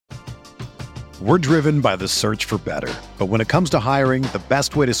We're driven by the search for better. But when it comes to hiring, the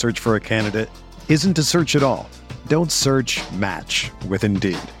best way to search for a candidate isn't to search at all. Don't search, match with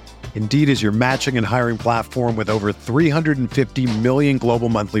Indeed. Indeed is your matching and hiring platform with over 350 million global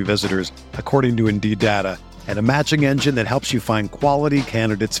monthly visitors, according to Indeed data, and a matching engine that helps you find quality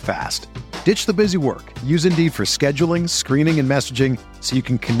candidates fast. Ditch the busy work. Use Indeed for scheduling, screening, and messaging so you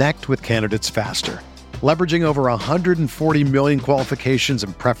can connect with candidates faster. Leveraging over 140 million qualifications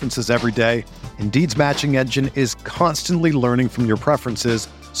and preferences every day, Indeed's matching engine is constantly learning from your preferences,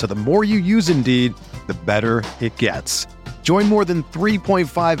 so the more you use Indeed, the better it gets. Join more than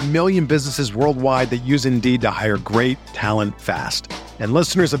 3.5 million businesses worldwide that use Indeed to hire great talent fast. And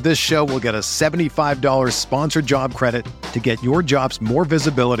listeners of this show will get a $75 sponsored job credit to get your jobs more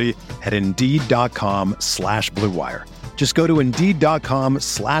visibility at Indeed.com/Blue Wire. Just go to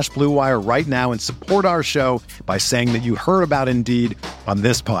Indeed.com/Blue Wire right now and support our show by saying that you heard about Indeed on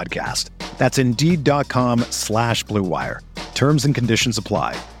this podcast. That's Indeed.com/Blue Wire. Terms and conditions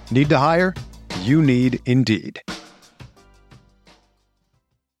apply. Need to hire? You need Indeed.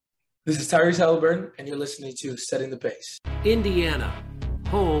 This is Tyrese Haliburton, and you're listening to Setting the Pace. Indiana,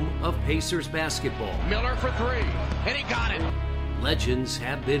 home of Pacers basketball. Miller for three, and he got it. Legends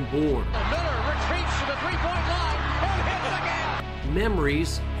have been born. Miller retreats to the three-point line and hits again.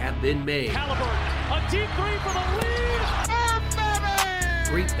 Memories have been made. Haliburton, a deep three for the lead. Oh,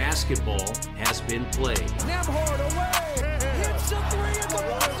 baby! Great basketball has been played. Nembhard away, hits a three at the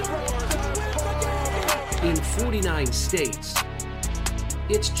buzzer to win the game. In 49 states,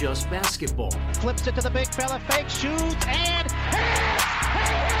 it's just basketball. Flips it to the big fella, fake shoots, and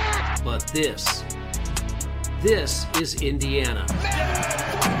hits! But this is Indiana.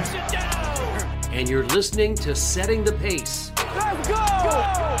 Puts it down. And you're listening to Setting the Pace. Let's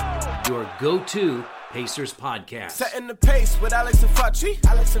go! Your go-to Pacers podcast. Setting the pace with Alex and Facci.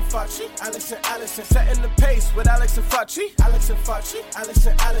 Alex and Facci. Alex and Allison. Setting the pace with Alex and Facci. Alex and Facci. Alex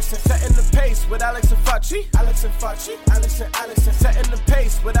and Allison. Setting the pace with Alex and Facci. Alex and Facci. Alex and Allison. Setting the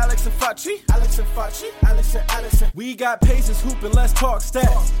pace with Alex and Facci. Alex and Facci. Alex and Allison. We got Pacers hooping, let's talk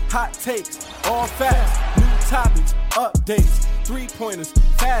stats. Hot takes, all facts. New topics, updates. Three-pointers,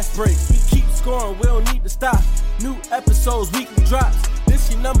 fast breaks. We keep scoring, we don't need to stop. New episodes, weekly drops.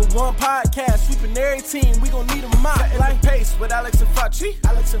 This your number one podcast. Sweeping every team, we gon' need a mop. Setting the pace with Alex and Facci.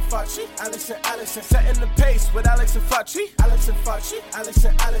 Alex and Facci. Alex and Allison. Setting the pace with Alex and Facci. Alex and Facci. Alex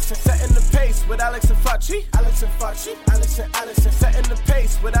and Allison. Setting the pace with Alex and Facci. Alex and Facci. Alex and Allison. Setting the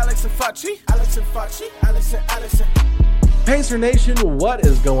pace with Alex and Facci. Alex and Facci. Alex and Allison. Pacer Nation, what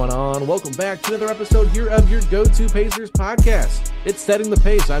is going on? Welcome back to another episode here of your go-to Pacers podcast. It's Setting the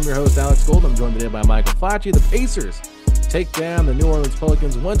Pace. I'm your host, Alex Gold. I'm joined today by Michael Facci. The Pacers take down the New Orleans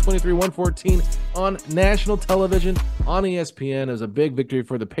Pelicans 123-114 on national television on ESPN. It was a big victory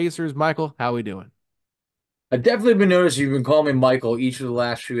for the Pacers. Michael, how are we doing? I've definitely been noticing you've been calling me Michael each of the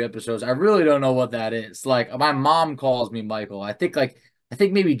last few episodes. I really don't know what that is. Like, my mom calls me Michael. I think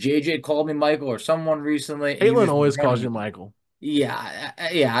maybe JJ called me Michael or someone recently. Caitlin always calls you Michael. Yeah,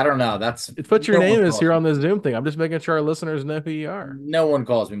 I don't know. It's what your name is here on the Zoom thing. I'm just making sure our listeners know who you are. No one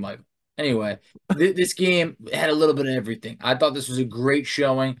calls me Michael. Anyway, this game had a little bit of everything. I thought this was a great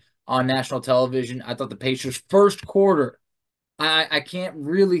showing on national television. I thought the Pacers' first quarter, I can't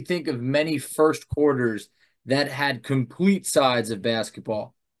really think of many first quarters that had complete sides of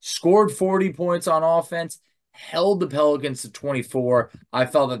basketball. Scored 40 points on offense, held the Pelicans to 24. I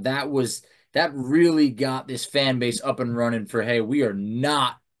felt that really got this fan base up and running for, hey, we are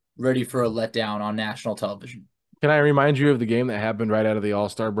not ready for a letdown on national television. Can I remind you of the game that happened right out of the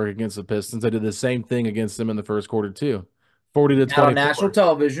All-Star break against the Pistons? I did the same thing against them in the first quarter too. 40-24. On national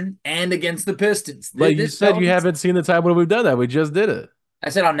television and against the Pistons. But you said you haven't seen the time when we've done that. We just did it. I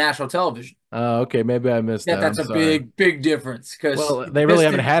said on national television. Okay, maybe I missed that. That's a big difference. Well, they really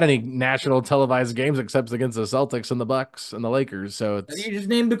haven't had any national televised games except against the Celtics and the Bucks and the Lakers. So you just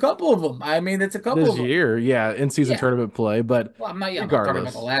named a couple of them. I mean, it's a couple this of them. year, yeah, in-season tournament play. But I'm not talking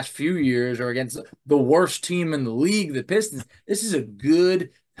about the last few years or against the worst team in the league, the Pistons. This is a good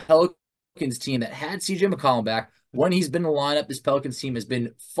Pelicans team that had CJ McCollum back. When he's been in the lineup, this Pelicans team has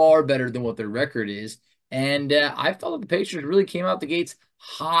been far better than what their record is. And I felt that the Pacers really came out the gates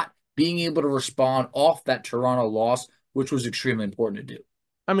hot, being able to respond off that Toronto loss, which was extremely important to do.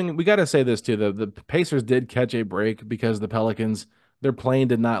 I mean, we got to say this too. The Pacers did catch a break because the Pelicans, their plane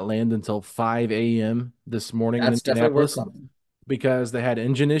did not land until 5 a.m. this morning. That's in definitely worth Indianapolis something. Because they had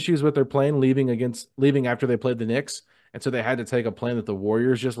engine issues with their plane leaving after they played the Knicks. And so they had to take a plane that the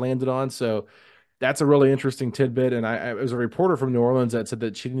Warriors just landed on. So That's a really interesting tidbit. And I was a reporter from New Orleans that said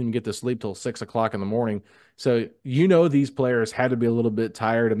that she didn't even get to sleep till 6 o'clock in the morning. So, these players had to be a little bit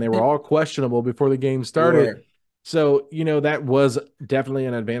tired and they were all questionable before the game They started. were. So, that was definitely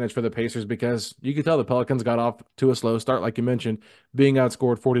an advantage for the Pacers because you could tell the Pelicans got off to a slow start, like you mentioned, being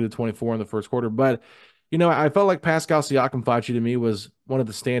outscored 40-24 in the first quarter. But, I felt like Pascal Siakam Facci to me was one of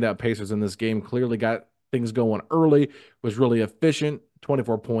the standout Pacers in this game. Clearly got things going early, was really efficient,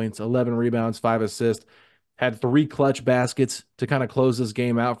 24 points, 11 rebounds, 5 assists, had 3 clutch baskets to kind of close this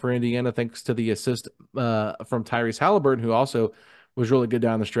game out for Indiana, thanks to the assist from Tyrese Haliburton, who also was really good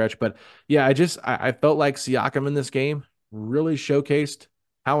down the stretch. But yeah, I felt like Siakam in this game really showcased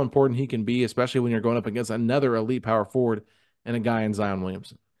how important he can be, especially when you're going up against another elite power forward and a guy in Zion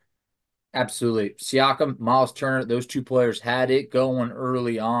Williamson. Absolutely. Siakam, Miles Turner, those two players had it going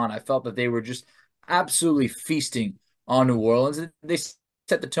early on. I felt that they were just absolutely feasting on New Orleans. They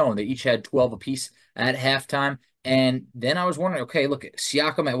set the tone. They each had 12 apiece at halftime. And then I was wondering, okay, look,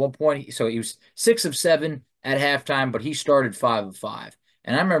 Siakam at one point, so he was 6 of 7 at halftime, but he started 5 of 5.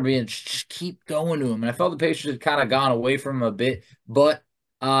 And I remember being, just keep going to him. And I felt the Pacers had kind of gone away from him a bit, but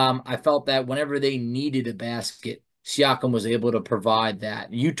I felt that whenever they needed a basket, Siakam was able to provide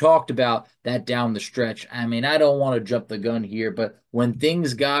that. You talked about that down the stretch. I mean, I don't want to jump the gun here, but when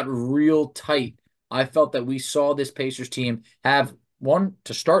things got real tight, I felt that we saw this Pacers team have one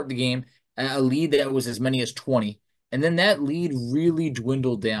to start the game, a lead that was as many as 20. And then that lead really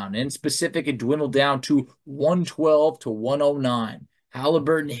dwindled down. In specific, it dwindled down to 112 to 109.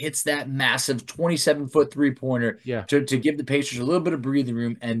 Haliburton hits that massive 27-foot three-pointer Yeah. to give the Pacers a little bit of breathing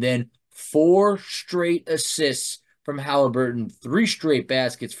room. And then 4 straight assists from Haliburton, 3 straight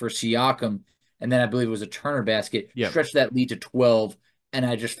baskets for Siakam, and then I believe it was a Turner basket, stretched that lead to 12. And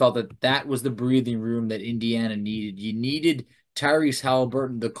I just felt that that was the breathing room that Indiana needed. You needed Tyrese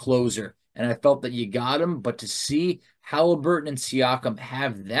Haliburton, the closer, and I felt that you got him. But to see Haliburton and Siakam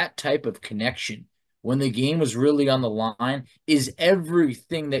have that type of connection when the game was really on the line is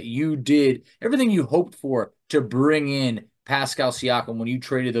everything that you did, everything you hoped for to bring in Pascal Siakam when you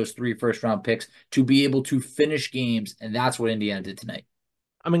traded those 3 first-round picks to be able to finish games, and that's what Indiana did tonight.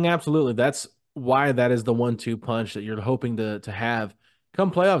 I mean, absolutely. That's why that is the 1-2 punch that you're hoping to have come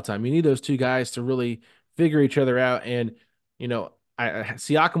playoff time. You need those two guys to really figure each other out. And,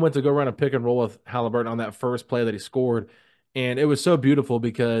 Siakam went to go run a pick and roll with Haliburton on that first play that he scored. And it was so beautiful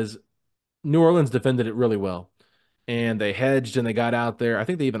because New Orleans defended it really well. And they hedged and they got out there. I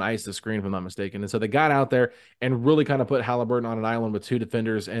think they even iced the screen, if I'm not mistaken. And so they got out there and really kind of put Haliburton on an island with 2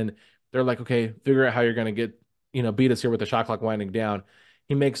 defenders. And they're like, okay, figure out how you're going to get, beat us here with the shot clock winding down.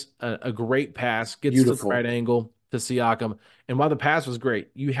 He makes a great pass, gets to the right angle to Siakam. And while the pass was great,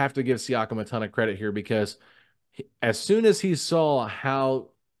 you have to give Siakam a ton of credit here because as soon as he saw how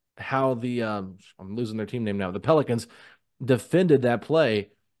the I'm losing their team name now, the Pelicans defended that play,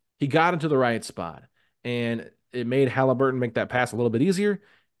 he got into the right spot. And it made Haliburton make that pass a little bit easier.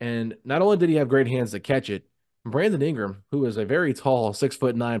 And not only did he have great hands to catch it, Brandon Ingram, who is a very tall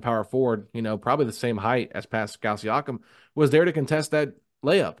 6'9" power forward, probably the same height as Pascal Siakam, was there to contest that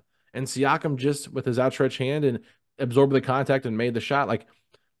layup. And Siakam just with his outstretched hand and absorbed the contact and made the shot. Like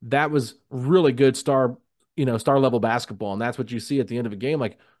that was really good star level basketball. And that's what you see at the end of a game.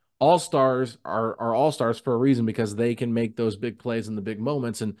 Like all stars are all stars for a reason because they can make those big plays in the big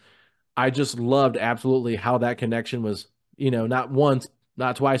moments. And I just loved absolutely how that connection was, not once,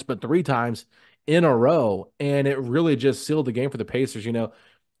 not twice, but 3 times in a row. And it really just sealed the game for the Pacers.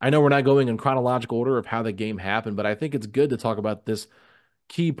 I know we're not going in chronological order of how the game happened, but I think it's good to talk about this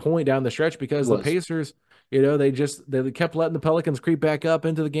key point down the stretch because the Pacers, they kept letting the Pelicans creep back up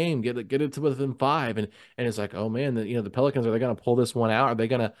into the game, get it to within 5. And it's like, oh man, the Pelicans, are they going to pull this one out? Are they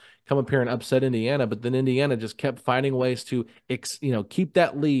going to come up here and upset Indiana? But then Indiana just kept finding ways to, keep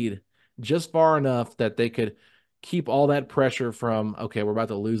that lead just far enough that they could keep all that pressure from, okay, we're about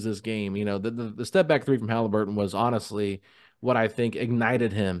to lose this game. The step back 3 from Haliburton was honestly what I think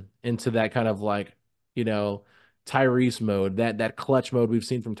ignited him into that kind of like, Tyrese mode, that clutch mode we've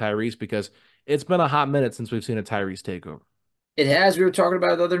seen from Tyrese because it's been a hot minute since we've seen a Tyrese takeover. It has. We were talking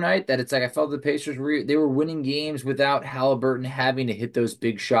about it the other night that it's like I felt the Pacers they were winning games without Haliburton having to hit those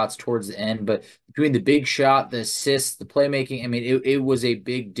big shots towards the end. But between the big shot, the assists, the playmaking, I mean, it was a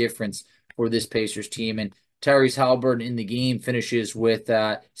big difference for this Pacers team. And Tyrese Haliburton in the game finishes with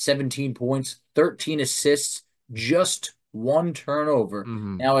 17 points, 13 assists, just 1 turnover.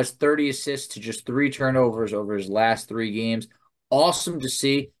 Now has 30 assists to just 3 turnovers over his last 3 games. Awesome to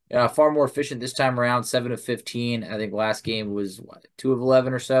see. Far more efficient this time around, 7 of 15. I think last game was 2 of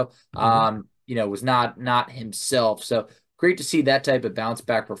 11 or so. Was not himself. So great to see that type of bounce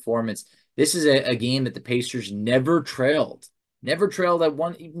back performance. this is a game that the Pacers never trailed at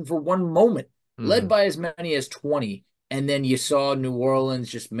one, even for one moment, led by as many as 20. And then you saw New Orleans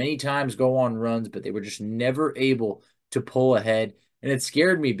just many times go on runs, but they were just never able to pull ahead. And it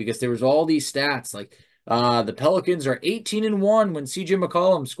scared me because there was all these stats like the Pelicans are 18-1 when CJ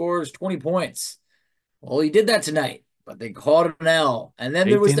McCollum scores 20 points. Well, he did that tonight, but they caught an L. And then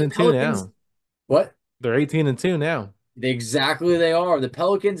there was 18 the and 2 Pelicans. now. What? They're 18-2 now. Exactly, they are. The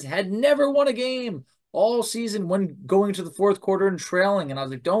Pelicans had never won a game all season when going to the fourth quarter and trailing. And I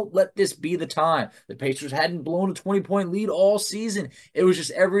was like, don't let this be the time. The Pacers hadn't blown a 20-point lead all season. It was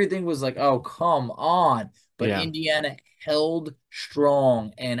just everything was like, oh, come on. But Yeah. Indiana held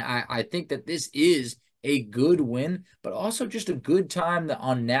strong. And I think that this is a good win, but also just a good time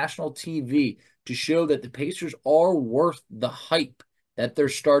on national TV to show that the Pacers are worth the hype that they're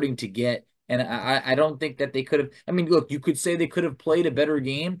starting to get. And I don't think that they could have. I mean, look, you could say they could have played a better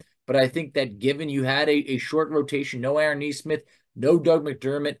game, but I think that given you had a short rotation, no Aaron Nesmith, no Doug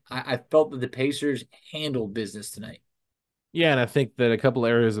McDermott, I felt that the Pacers handled business tonight. Yeah, and I think that a couple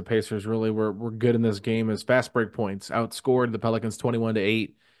areas the Pacers really were good in this game is fast break points, outscored the Pelicans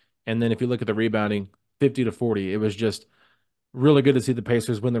 21-8. And then if you look at the rebounding, 50-40. It was just really good to see the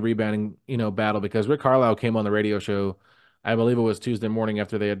Pacers win the rebounding, battle because Rick Carlisle came on the radio show, I believe it was Tuesday morning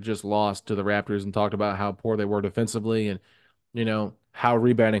after they had just lost to the Raptors and talked about how poor they were defensively and, how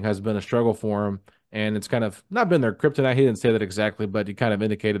rebounding has been a struggle for them. And it's kind of not been their kryptonite. He didn't say that exactly, but he kind of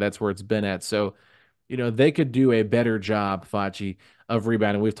indicated that's where it's been at. So, they could do a better job, Facci, of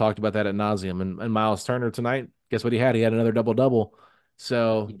rebounding. We've talked about that at nauseum. And Miles Turner tonight, guess what he had? He had another double-double.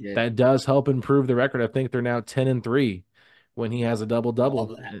 So that does help improve the record. I think they're now 10-3 when he has a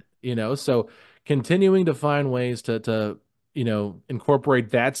double-double. So continuing to find ways to incorporate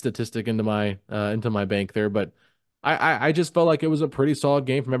that statistic into my bank there. But I just felt like it was a pretty solid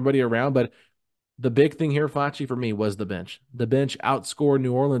game from everybody around. But the big thing here, Facci, for me was the bench. The bench outscored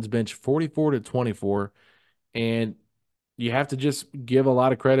New Orleans bench 44-24. And you have to just give a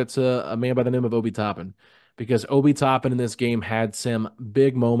lot of credit to a man by the name of Obi Toppin because Obi Toppin in this game had some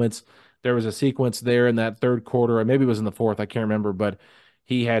big moments. There was a sequence there in that third quarter, or maybe it was in the fourth, I can't remember, but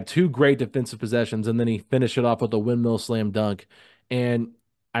he had two great defensive possessions, and then he finished it off with a windmill slam dunk. And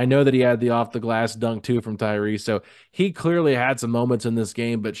I know that he had the off-the-glass dunk, too, from Tyrese, so he clearly had some moments in this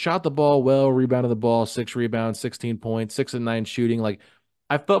game, but shot the ball well, rebounded the ball, 6 rebounds, 16 points, 6 and 9 shooting. Like,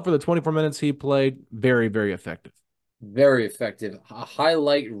 I felt for the 24 minutes he played, very, very effective. Very effective. A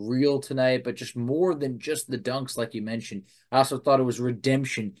highlight reel tonight, but just more than just the dunks, like you mentioned. I also thought it was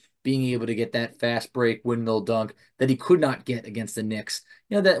redemption being able to get that fast break windmill dunk that he could not get against the Knicks.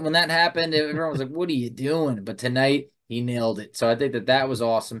 That when that happened, everyone was like, what are you doing? But tonight he nailed it. So I think that was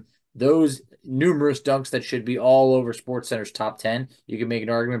awesome. Those numerous dunks that should be all over SportsCenter's top 10. You can make an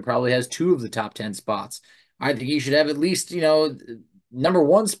argument probably has 2 of the top 10 spots. I think he should have at least, number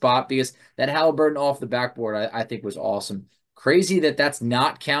 1 spot because that Haliburton off the backboard I think was awesome. Crazy that's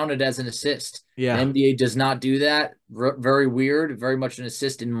not counted as an assist. Yeah. The NBA does not do that. Very weird. Very much an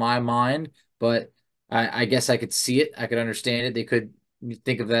assist in my mind, but I guess I could see it. I could understand it. They could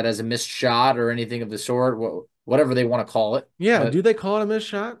think of that as a missed shot or anything of the sort, whatever they want to call it. Yeah. But do they call it a missed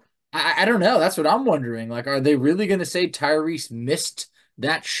shot? I don't know. That's what I'm wondering. Like, are they really going to say Tyrese missed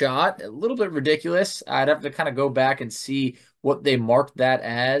that shot? A little bit ridiculous. I'd have to kind of go back and see what they marked that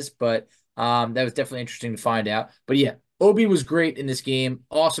as, but that was definitely interesting to find out. But yeah, Obi was great in this game.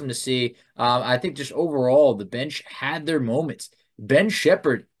 Awesome to see. I think just overall, the bench had their moments. Ben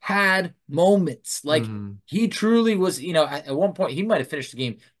Shepherd had moments. Like he truly was, at one point, he might have finished the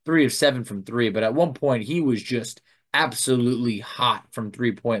game 3 of 7 from 3, but at one point he was just absolutely hot from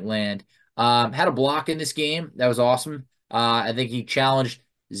 3-point land. Had a block in this game. That was awesome. I think he challenged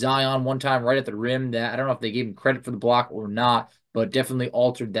Zion one time right at the rim that I don't know if they gave him credit for the block or not, but definitely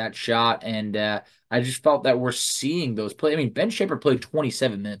altered that shot. And I just felt that we're seeing those play. I mean, Ben Shepherd played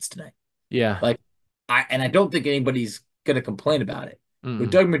 27 minutes tonight. Yeah. I don't think anybody's going to complain about it.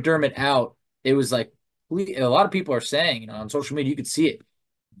 With Doug McDermott out, it was like a lot of people are saying, on social media, you could see it.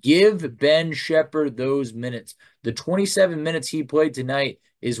 Give Ben Shepherd those minutes. The 27 minutes he played tonight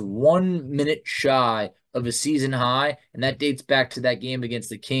is 1 minute shy of a season high, and that dates back to that game against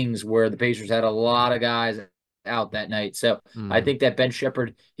the Kings where the Pacers had a lot of guys out that night. So I think that Ben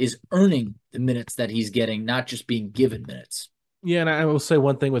Shepherd is earning the minutes that he's getting, not just being given minutes. Yeah, and I will say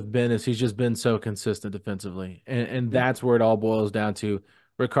one thing with Ben is he's just been so consistent defensively, and that's where it all boils down to.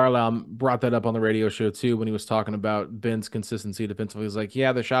 Rick Carlisle brought that up on the radio show too when he was talking about Ben's consistency defensively. He's like,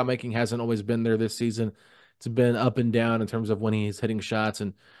 yeah, the shot making hasn't always been there this season. It's been up and down in terms of when he's hitting shots,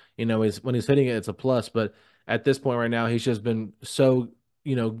 and when he's hitting it, it's a plus. But at this point right now, he's just been so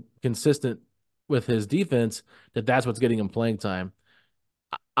consistent with his defense, that's what's getting him playing time.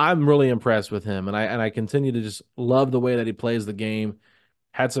 I'm really impressed with him, and I continue to just love the way that he plays the game.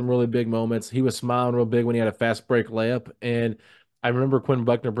 Had some really big moments. He was smiling real big when he had a fast break layup, and I remember Quinn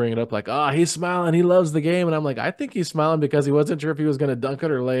Buckner bringing it up like, "Oh, he's smiling. He loves the game." And I'm like, I think he's smiling because he wasn't sure if he was going to dunk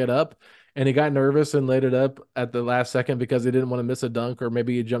it or lay it up, and he got nervous and laid it up at the last second because he didn't want to miss a dunk or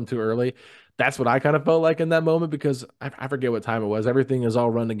maybe he jumped too early. That's what I kind of felt like in that moment because I forget what time it was. Everything is all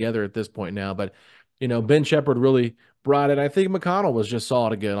run together at this point now, but Ben Shepherd really brought it. I think McConnell was just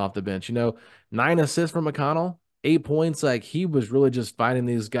solid again off the bench. 9 assists from McConnell, 8 points. Like he was really just finding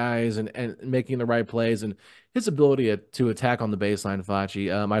these guys and making the right plays and his ability to attack on the baseline,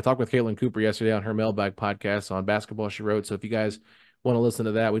 Facci. I talked with Caitlin Cooper yesterday on her Mailbag podcast on Basketball She Wrote. So if you guys want to listen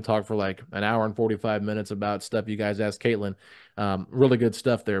to that, we talked for like an hour and 45 minutes about stuff you guys asked Caitlin. Really good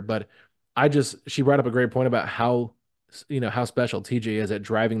stuff there. But she brought up a great point about how special TJ is at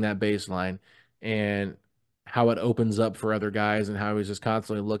driving that baseline and how it opens up for other guys and how he's just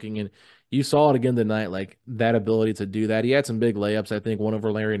constantly looking. And you saw it again tonight, like that ability to do that. He had some big layups, I think, one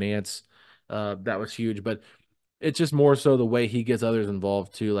over Larry Nance. That was huge, but it's just more so the way he gets others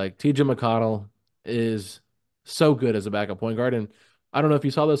involved too. Like TJ McConnell is so good as a backup point guard. And I don't know if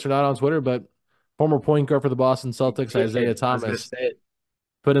you saw this or not on Twitter, but former point guard for the Boston Celtics, Isaiah Thomas,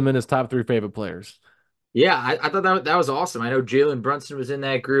 put him in his top 3 favorite players. Yeah, I thought that was awesome. I know Jalen Brunson was in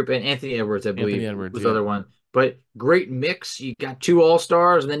that group, and Anthony Edwards, I believe, was the other one. But great mix. You got 2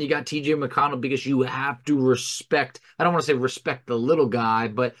 All-Stars, and then you got TJ McConnell because you have to respect. I don't want to say respect the little guy,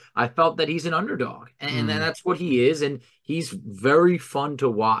 but I felt that he's an underdog, and that's what he is, and he's very fun to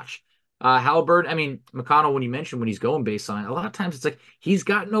watch. Haliburton, McConnell, when you mentioned when he's going baseline, a lot of times it's like he's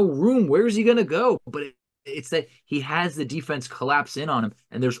got no room. Where is he going to go? But it's that he has the defense collapse in on him,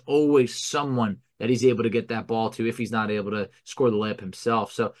 and there's always someone that he's able to get that ball to if he's not able to score the layup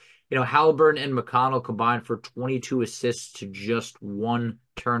himself. So, Haliburton and McConnell combined for 22 assists to just 1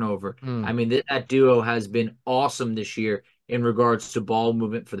 turnover. That duo has been awesome this year in regards to ball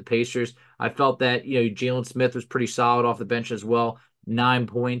movement for the Pacers. I felt that, Jalen Smith was pretty solid off the bench as well. 9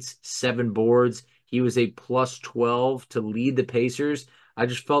 points, 7 boards. He was a plus 12 to lead the Pacers. I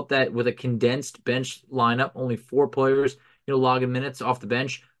just felt that with a condensed bench lineup, only 4 players, logging minutes off the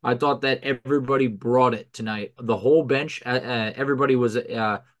bench, I thought that everybody brought it tonight. The whole bench, everybody was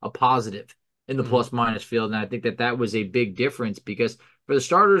a positive in the plus-minus field, and I think that was a big difference because for the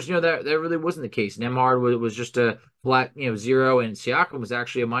starters, that really wasn't the case. Nembhard was just a flat, 0, and Siakam was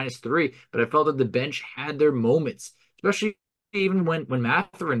actually a -3, but I felt that the bench had their moments, especially even when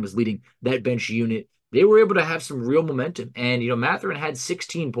Mathurin was leading that bench unit. They were able to have some real momentum, and Mathurin had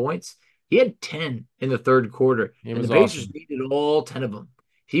 16 points. He had 10 in the third quarter, and the Pacers needed all 10 of them.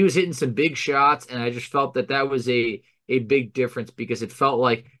 He was hitting some big shots, and I just felt that was a big difference because it felt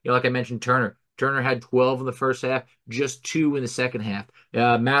like, like I mentioned, Turner. Turner had 12 in the first half, just 2 in the second half.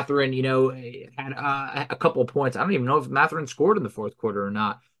 Mathurin, had a couple of points. I don't even know if Mathurin scored in the fourth quarter or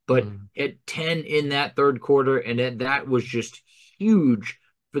not, but at 10 in that third quarter, and that was just huge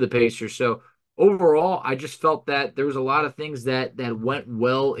for the Pacers. So overall, I just felt that there was a lot of things that went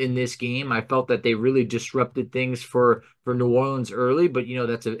well in this game. I felt that they really disrupted things for New Orleans early, but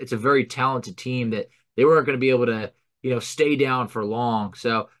it's a very talented team that they weren't going to be able to stay down for long.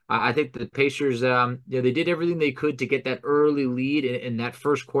 So I think the Pacers, they did everything they could to get that early lead, and that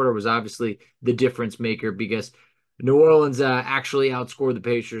first quarter was obviously the difference maker because New Orleans actually outscored the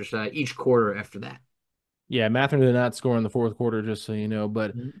Pacers each quarter after that. Yeah, Mathurin did not score in the fourth quarter, just so you know,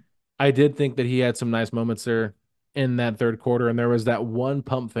 but I did think that he had some nice moments there in that third quarter, and there was that one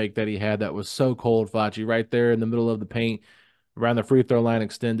pump fake that he had that was so cold, Facci, right there in the middle of the paint, around the free throw line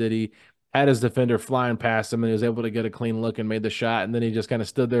extended. He had his defender flying past him, and he was able to get a clean look and made the shot, and then he just kind of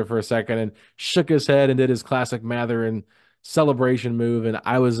stood there for a second and shook his head and did his classic Mathurin celebration move, and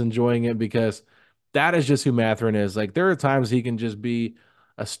I was enjoying it because that is just who Mathurin is. Like, there are times he can just be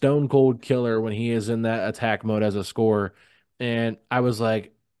a stone-cold killer when he is in that attack mode as a scorer, and I was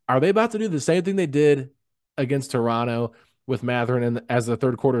like, are they about to do the same thing they did against Toronto with Mathurin and as the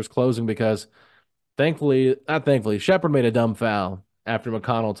third quarter is closing? Because not thankfully, Shepherd made a dumb foul after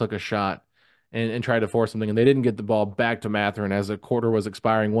McConnell took a shot and tried to force something, and they didn't get the ball back to Mathurin as the quarter was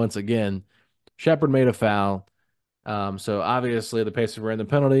expiring once again. Shepherd made a foul. So obviously the Pacers were in the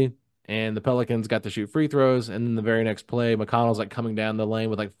penalty, and the Pelicans got to shoot free throws, and then the very next play, McConnell's like coming down the lane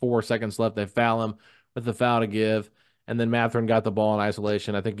with like 4 seconds left. They foul him with the foul to give. And then Mathurin got the ball in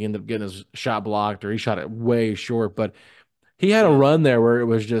isolation. I think he ended up getting his shot blocked, or he shot it way short. But he had a run there where it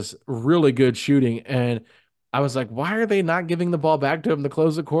was just really good shooting. And I was like, why are they not giving the ball back to him to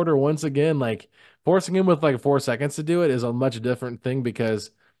close the quarter once again? Like forcing him with like 4 seconds to do it is a much different thing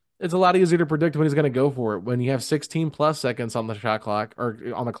because it's a lot easier to predict when he's going to go for it. When you have 16 plus seconds on the shot clock or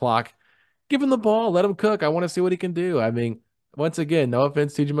on the clock, give him the ball, let him cook. I want to see what he can do. I mean, once again, no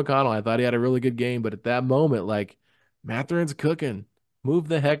offense to TJ McConnell. I thought he had a really good game, but at that moment, like Matherin's cooking. Move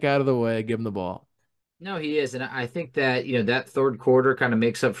the heck out of the way, give him the ball. No, he is. And I think that, that third quarter kind of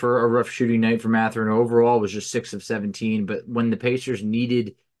makes up for a rough shooting night for Mathurin. Overall was just 6 of 17. But when the Pacers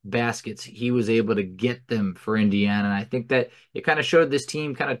needed baskets, he was able to get them for Indiana. And I think that it kind of showed this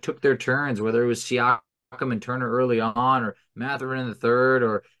team kind of took their turns, whether it was Siakam and Turner early on or Mathurin in the third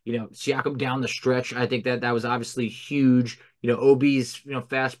or, Siakam down the stretch. I think that was obviously huge. Obi's,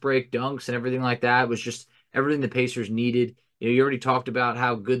 fast break dunks and everything like that was just everything the Pacers needed. You already talked about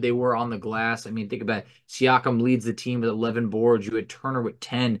how good they were on the glass. I mean, think about it. Siakam leads the team with 11 boards. You had Turner with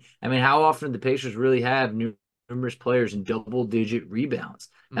 10. I mean, how often do the Pacers really have numerous players in double-digit rebounds?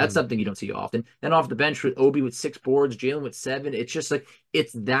 That's something you don't see often. Then off the bench with Obi with 6 boards, Jalen with 7. It's just like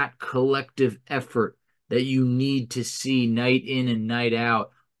it's that collective effort that you need to see night in and night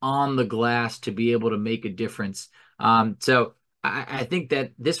out on the glass to be able to make a difference. So I think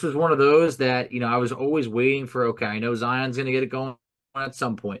that this was one of those that, I was always waiting for, okay, I know Zion's going to get it going at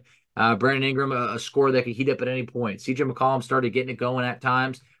some point. Brandon Ingram, a score that could heat up at any point. CJ McCollum started getting it going at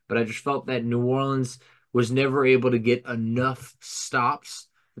times, but I just felt that New Orleans was never able to get enough stops.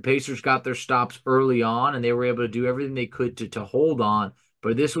 The Pacers got their stops early on, and they were able to do everything they could to hold on.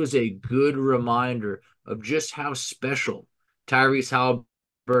 But this was a good reminder of just how special Tyrese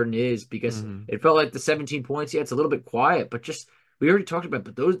Haliburton is because it felt like the 17 points, yeah, it's a little bit quiet, but just we already talked about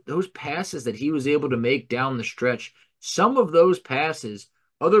it, but those passes that he was able to make down the stretch, some of those passes,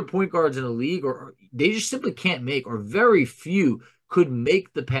 other point guards in the league, or they just simply can't make, or very few could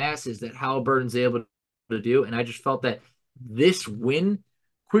make the passes that Haliburton's able to do. And I just felt that this win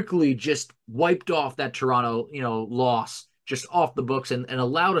quickly just wiped off that Toronto, loss just off the books and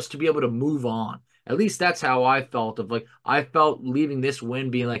allowed us to be able to move on. At least that's how I felt I felt leaving this win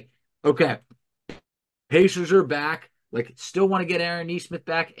being like, okay, Pacers are back. Like, still want to get Aaron Nesmith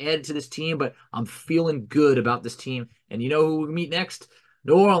back, added to this team, but I'm feeling good about this team. And you know who we meet next?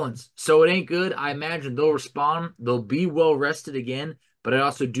 New Orleans. So it ain't good. I imagine they'll respond. They'll be well rested again. But I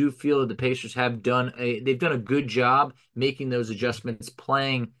also do feel that the Pacers have done a good job making those adjustments,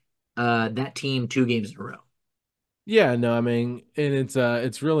 playing that team 2 games in a row. Yeah, no, I mean, and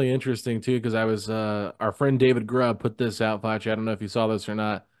it's really interesting too because I was our friend David Grubb put this out, Fletcher. I don't know if you saw this or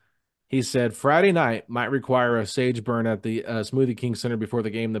not. He said Friday night might require a sage burn at the Smoothie King Center before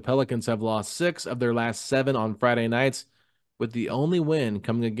the game. The Pelicans have lost 6 of their last 7 on Friday nights, with the only win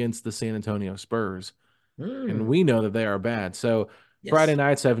coming against the San Antonio Spurs. And we know that they are bad. So Yes. Friday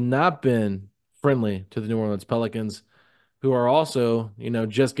nights have not been friendly to the New Orleans Pelicans, who are also,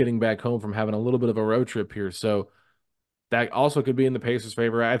 just getting back home from having a little bit of a road trip here. So that also could be in the Pacers'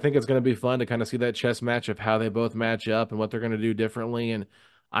 favor. I think it's going to be fun to kind of see that chess match of how they both match up and what they're going to do differently. And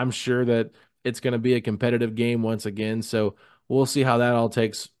I'm sure that it's going to be a competitive game once again. So we'll see how that all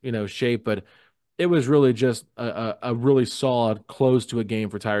takes, shape. But it was really just a really solid close to a game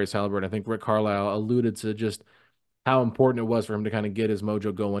for Tyrese Haliburton. I think Rick Carlisle alluded to just how important it was for him to kind of get his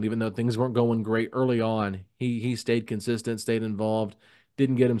mojo going. Even though things weren't going great early on, he stayed consistent, stayed involved,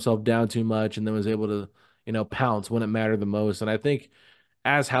 didn't get himself down too much, and then was able to, pounce when it mattered the most. And I think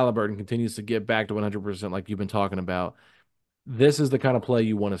as Haliburton continues to get back to 100%, like you've been talking about, this is the kind of play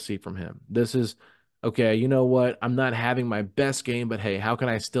you want to see from him. This is, okay, you know what? I'm not having my best game, but hey, how can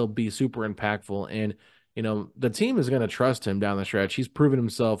I still be super impactful? And, the team is going to trust him down the stretch. He's proven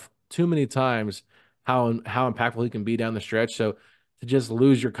himself too many times how impactful he can be down the stretch. So to just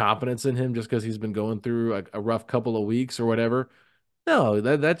lose your confidence in him just because he's been going through a rough couple of weeks or whatever, no,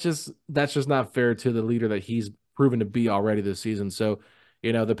 that's just not fair to the leader that he's proven to be already this season. So,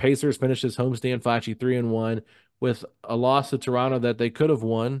 the Pacers finished his homestand Facci 3-1 with a loss to Toronto that they could have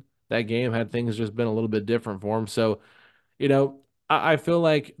won that game had things just been a little bit different for him. So, I feel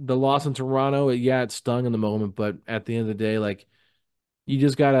like the loss in Toronto, yeah, it stung in the moment, but at the end of the day, like you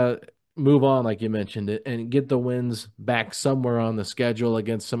just gotta move on, like you mentioned it, and get the wins back somewhere on the schedule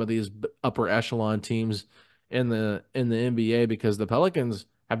against some of these upper echelon teams in the NBA because the Pelicans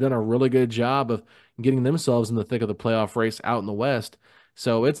have done a really good job of getting themselves in the thick of the playoff race out in the West.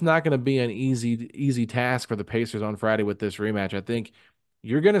 So it's not going to be an easy task for the Pacers on Friday with this rematch. I think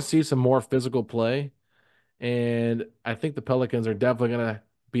you're going to see some more physical play, and I think the Pelicans are definitely going to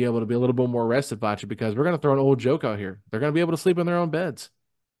be able to be a little bit more rested, Bachi, because we're going to throw an old joke out here. They're going to be able to sleep in their own beds.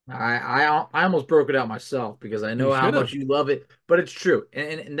 I almost broke it out myself because I You know how should much have. you love it, but it's true,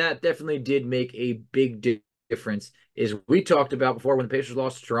 and that definitely did make a big difference is we talked about before when the Pacers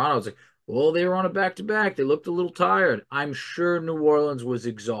lost to Toronto. I was like, well, they were on a back-to-back. They looked a little tired. I'm sure New Orleans was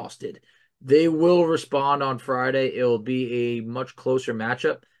exhausted. They will respond on Friday. It'll be a much closer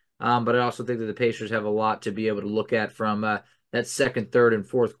matchup. But I also think that the Pacers have a lot to be able to look at from that second, third, and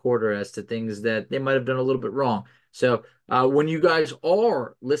fourth quarter as to things that they might have done a little bit wrong. So when you guys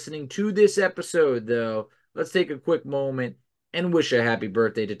are listening to this episode, though, let's take a quick moment and wish a happy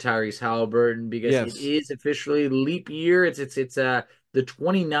birthday to Tyrese Haliburton because it is officially leap year. It's the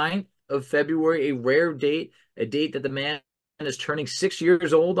 29th of February, a rare date, a date that the man is turning 6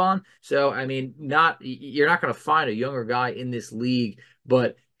 years old on. So, I mean, you're not going to find a younger guy in this league,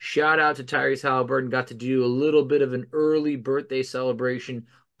 but shout out to Tyrese Haliburton. Got to do a little bit of an early birthday celebration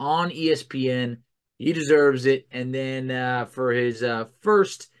on ESPN. He deserves it. And then for his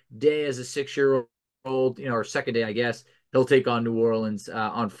first day as a 6-year-old, or second day, I guess, he'll take on New Orleans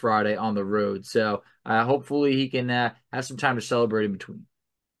on Friday on the road. So hopefully he can have some time to celebrate in between.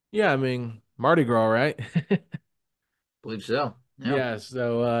 Yeah, I mean, Mardi Gras, right? Believe so. Yeah.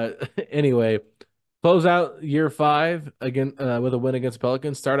 So anyway, close out year 5 again with a win against the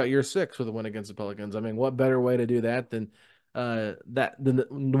Pelicans. Start out year 6 with a win against the Pelicans. I mean, what better way to do that than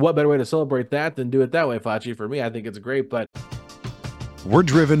what better way to celebrate that than do it that way, Facci? For me, I think it's great. But we're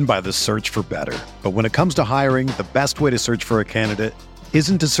driven by the search for better. But when it comes to hiring, the best way to search for a candidate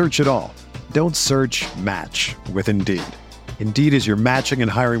isn't to search at all. Don't search, match with Indeed. Indeed is your matching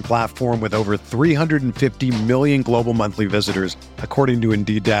and hiring platform with over 350 million global monthly visitors, according to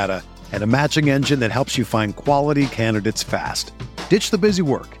Indeed data, and a matching engine that helps you find quality candidates fast. Ditch the busy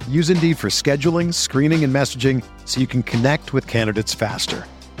work. Use Indeed for scheduling, screening, and messaging so you can connect with candidates faster.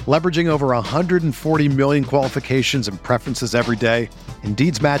 Leveraging over 140 million qualifications and preferences every day,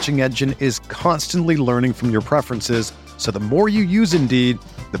 Indeed's matching engine is constantly learning from your preferences, so the more you use Indeed,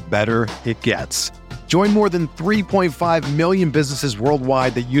 the better it gets. Join more than 3.5 million businesses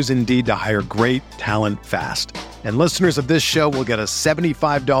worldwide that use Indeed to hire great talent fast. And listeners of this show will get a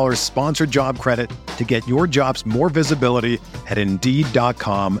 $75 sponsored job credit to get your jobs more visibility at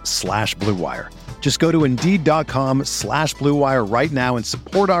Indeed.com/Blue Wire. Just go to Indeed.com/Blue Wire right now and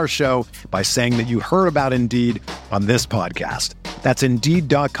support our show by saying that you heard about Indeed on this podcast. That's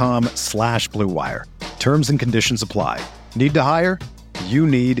Indeed.com/Blue Wire. Terms and conditions apply. Need to hire? You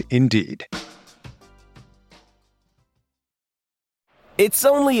need Indeed. It's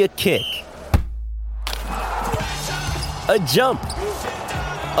only a kick, a jump,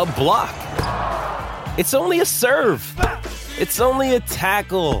 a block. It's only a serve. It's only a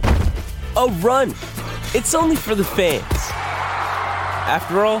tackle, a run. It's only for the fans.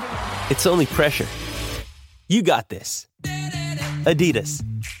 After all, it's only pressure. You got this. Adidas.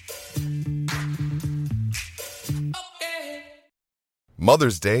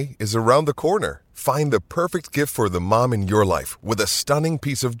 Mother's Day is around the corner. Find the perfect gift for the mom in your life with a stunning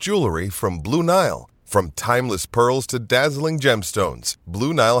piece of jewelry from Blue Nile. From timeless pearls to dazzling gemstones,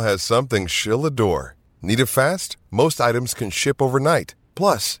 Blue Nile has something she'll adore. Need it fast? Most items can ship overnight.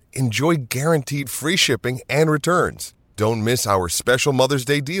 Plus, enjoy guaranteed free shipping and returns. Don't miss our special Mother's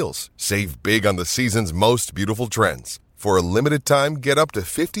Day deals. Save big on the season's most beautiful trends. For a limited time, get up to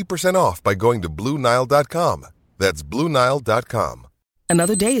 50% off by going to BlueNile.com. That's BlueNile.com.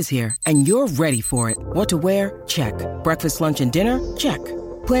 Another day is here, and you're ready for it. What to wear? Check. Breakfast, lunch, and dinner? Check.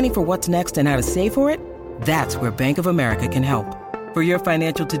 Planning for what's next and how to save for it? That's where Bank of America can help. For your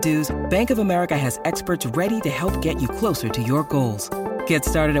financial to-dos, Bank of America has experts ready to help get you closer to your goals. Get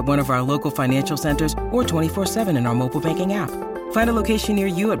started at one of our local financial centers or 24/7 in our mobile banking app. Find a location near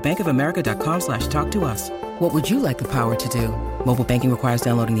you at bankofamerica.com/talktous. What would you like the power to do? Mobile banking requires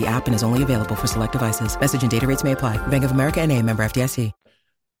downloading the app and is only available for select devices. Message and data rates may apply. Bank of America N.A., member FDIC.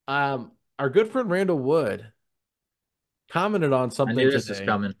 Our good friend Randall Wood commented on something I knew this today. is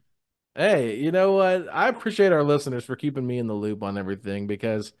coming. Hey, you know what? I appreciate our listeners for keeping me in the loop on everything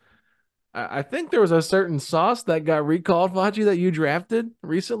because I think there was a certain sauce that got recalled, Fachi, that you drafted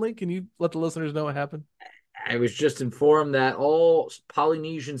recently. Can you let the listeners know what happened? I was just informed that all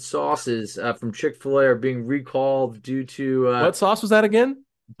Polynesian sauces from Chick-fil-A are being recalled due to what sauce was that again?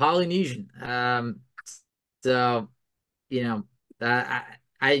 Polynesian. So,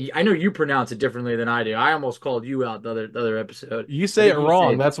 I know you pronounce it differently than I do. I almost called you out the other episode. You say it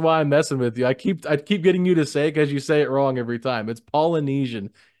wrong. That's why I'm messing with you. I keep getting you to say it because you say it wrong every time. It's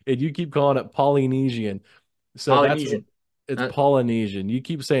Polynesian, and you keep calling it Polynesian. So Polynesian. It's Polynesian. You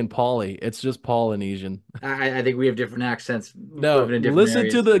keep saying Poly. It's just Polynesian. I think we have different accents. No, listen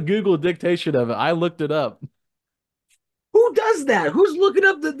to the Google dictation of it. I looked it up. Who Who does that? Who's looking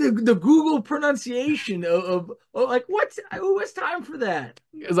up the Google pronunciation of like what? Who has time for that?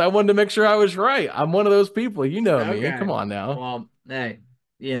 Because I wanted to make sure I was right. I'm one of those people. You know me. Okay. Come on now. Well, hey,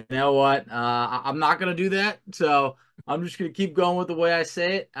 you know what? I'm not gonna do that. So I'm just gonna keep going with the way I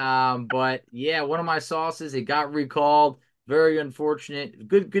say it. But yeah, one of my sauces, it got recalled. Very unfortunate.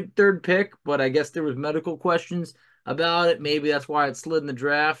 Good third pick, but I guess there was medical questions about it. Maybe that's why it slid in the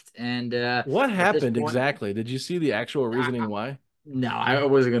draft. And What at this happened point, exactly? Did you see the actual reasoning why? no, I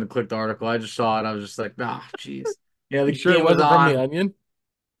wasn't gonna click the article. I just saw it. I was just like, ah, jeez. Yeah, the You sure it game was wasn't from the on. Onion?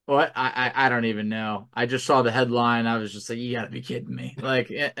 What? I don't even know. I just saw the headline. I was just like, you gotta be kidding me.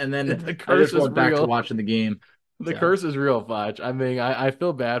 Like, and then The I curse just is went back to real. watching the game. The So curse is real, Fudge. I mean, I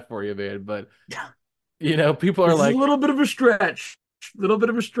feel bad for you, man, but people are this is a like, little bit of a stretch. A little bit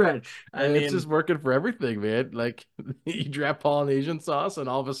of a stretch. I it's mean, just working for everything, man. Like you draft Polynesian sauce, and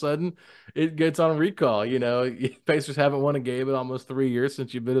all of a sudden it gets on recall. Pacers haven't won a game in almost 3 years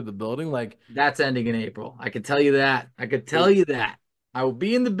since you've been at the building. Like, that's ending in April. I can tell you that. I could tell you that. I will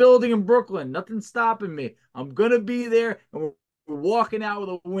be in the building in Brooklyn. Nothing's stopping me. I'm gonna be there, and we're walking out with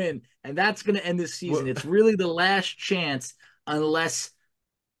a win, and that's gonna end this season. It's really the last chance, unless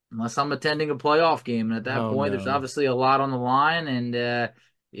I'm attending a playoff game. And at that oh point, there's no, obviously a lot on the line, and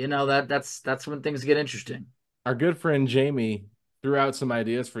that's when things get interesting. our good friend Jamie threw out some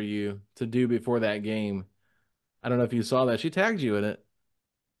ideas for you to do before that game. I don't know if you saw that. She tagged you in it.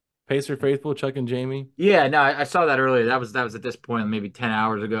 Pacer faithful, Chuck and Jamie. Yeah, no, I saw that earlier. That was at this point, maybe 10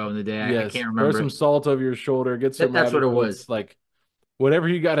 hours ago in the day. I Yes, can't throw remember some it. salt over your shoulder, get some That's what rabbit it roots. was. Like, whatever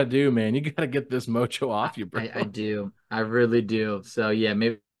you got to do, man. You got to get this mocho off you, bro. I do. I really do. So yeah,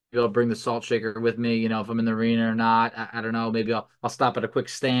 maybe I'll bring the salt shaker with me, if I'm in the arena or not. I don't know. Maybe I'll stop at a quick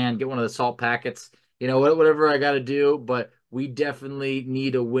stand, get one of the salt packets, whatever I got to do. But we definitely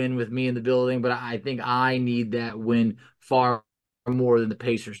need a win with me in the building. But I think I need that win far more than the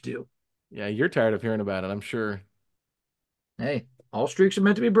Pacers do. Yeah, you're tired of hearing about it, I'm sure. Hey, all streaks are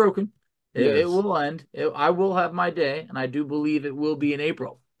meant to be broken. It Yes. will end. I will have my day, and I do believe it will be in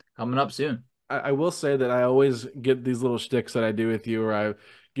April, coming up soon. I will say that I always get these little shticks that I do with you, or I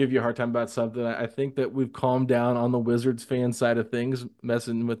give you a hard time about something. I think that we've calmed down on the Wizards fan side of things,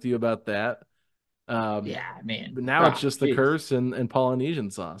 messing with you about that. Yeah, man. But now it's just the Geez. curse and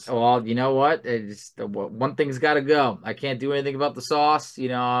Polynesian sauce. Well, you know what? One thing's got to go. I can't do anything about the sauce.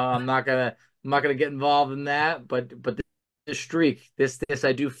 I'm not gonna get involved in that. But this streak, this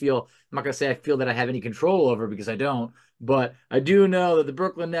I do feel. I'm not gonna say I feel that I have any control over because I don't. But I do know that the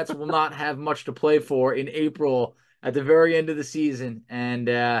Brooklyn Nets will not have much to play for in April at the very end of the season, and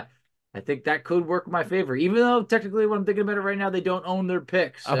I think that could work in my favor. Even though technically, when I'm thinking about it right now, they don't own their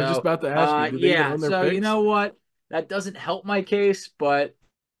picks. I was just So about to ask you, do they even yeah. own their So you picks? know what? That doesn't help my case, but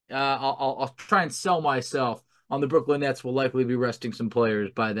I'll try and sell myself on the Brooklyn Nets. Will likely be resting some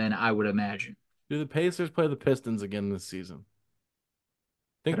players by then, I would imagine. Do the Pacers play the Pistons again this season?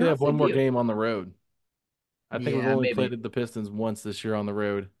 I I think don't they know have if they one more do. game on the road. I think we've Yeah, only maybe. played the Pistons once this year on the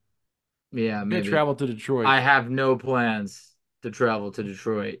road. Yeah, They maybe. travel to Detroit. I have no plans to travel to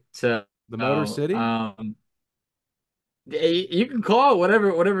Detroit. So, The Motor City? you can call it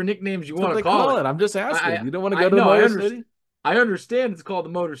whatever nicknames you That's what want they to call call it. it. I'm just asking. You don't want to I go to the know Motor City? I understand it's called the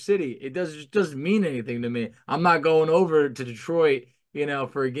Motor City. It doesn't mean anything to me. I'm not going over to Detroit,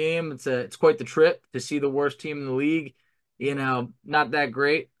 for a game. It's quite the trip to see the worst team in the league. Not that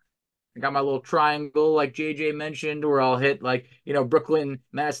great. I got my little triangle, like JJ mentioned, where I'll hit Brooklyn,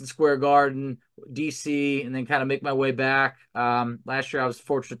 Madison Square Garden, DC, and then kind of make my way back. Last year I was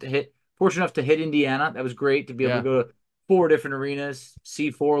fortunate enough to hit Indiana. That was great to be able to Yeah. go to 4 different arenas,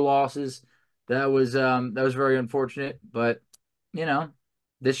 see 4 losses. That was very unfortunate, but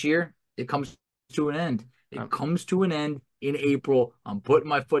this year it comes to an end. It comes to an end in April. I'm putting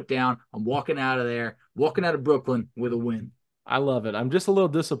my foot down. I'm walking out of there, walking out of Brooklyn with a win. I love it. I'm just a little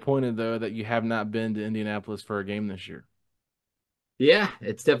disappointed, though, that you have not been to Indianapolis for a game this year. Yeah,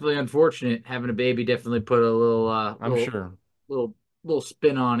 it's definitely unfortunate. Having a baby definitely put a little I'm sure. little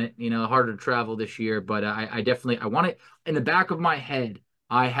spin on it. Harder to travel this year, but I want it in the back of my head.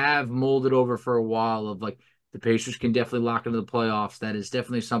 I have molded over for a while of like the Pacers can definitely lock into the playoffs. That is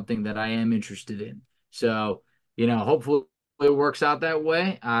definitely something that I am interested in. So, hopefully it works out that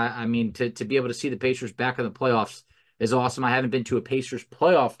way. I mean, to be able to see the Pacers back in the playoffs is awesome. I haven't been to a Pacers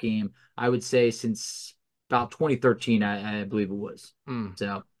playoff game, I would say, since about 2013, I believe it was.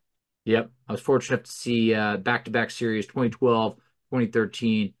 So, yep, I was fortunate to see back-to-back series, 2012,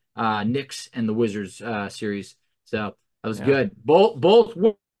 2013, Knicks and the Wizards series. So that was good. Both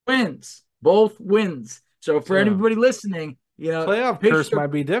wins. So for anybody listening, playoff Pacers curse might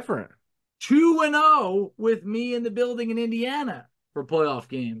be different. 2-0 with me in the building in Indiana for playoff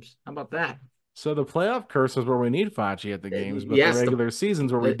games. How about that? So the playoff curse is where we need Facci at the games, but the Yes, regular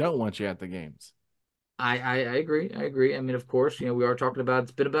season's where we don't want you at the games. I agree. I agree. I mean, of course, we are talking about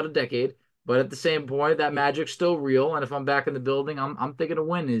it's been about a decade, but at the same point, that magic's still real. And if I'm back in the building, I'm thinking a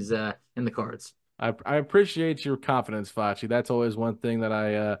win is in the cards. I appreciate your confidence, Facci. That's always one thing that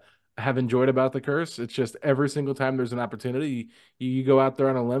I have enjoyed about the curse. It's just every single time there's an opportunity, you go out there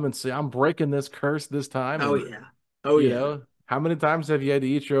on a limb and say, I'm breaking this curse this time. Oh And, yeah. Oh yeah. how many times have you had to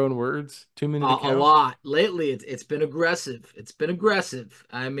eat your own words? Too many to count? A lot lately. It's been aggressive. It's been aggressive.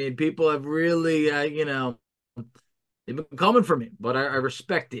 I mean, people have really, they've been coming for me, but I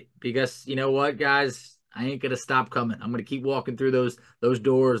respect it because you know what, guys, I ain't gonna stop coming. I'm gonna keep walking through those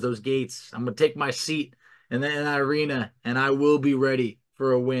doors, those gates. I'm gonna take my seat in that arena, and I will be ready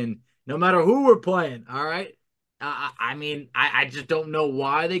for a win, no matter who we're playing. All right. I mean, I just don't know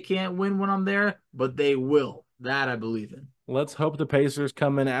why they can't win when I'm there, but they will. That I believe in. Let's hope the Pacers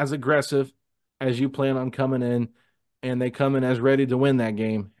come in as aggressive as you plan on coming in, and they come in as ready to win that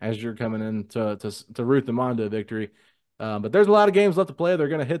game as you're coming in to root them on to a victory. But there's a lot of games left to play. They're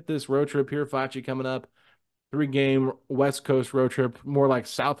going to hit this road trip here, Facci, coming up. 3-game West Coast road trip, more like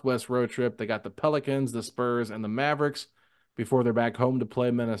Southwest road trip. They got the Pelicans, the Spurs, and the Mavericks before they're back home to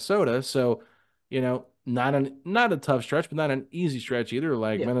play Minnesota. So, not a tough stretch, but not an easy stretch either.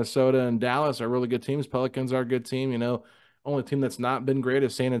 Like Minnesota and Dallas are really good teams. Pelicans are a good team. Only team that's not been great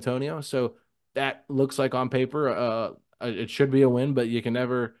is San Antonio. So that looks like on paper it should be a win, but you can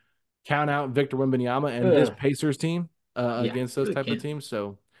never count out Victor Wembanyama and this Pacers team against those type of teams.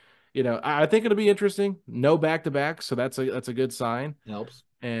 So, I think it'll be interesting. No back-to-back, so that's a good sign. Helps.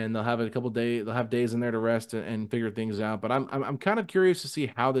 And they'll have a couple days. They'll have days in there to rest and figure things out. But I'm kind of curious to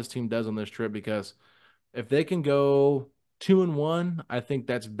see how this team does on this trip, because if they can go 2-1, I think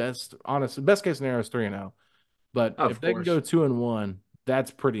that's best. Honestly, best case scenario is 3-0. But if they can go 2-1,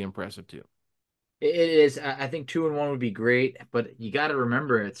 that's pretty impressive too. It is. I think 2-1 would be great, but you got to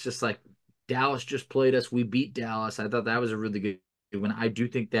remember, it's just like Dallas just played us. We beat Dallas. I thought that was a really good one. I do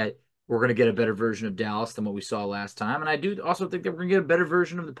think that we're going to get a better version of Dallas than what we saw last time. And I do also think that we're going to get a better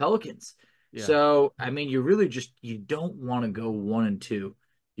version of the Pelicans. Yeah. So, I mean, you don't want to go 1-2.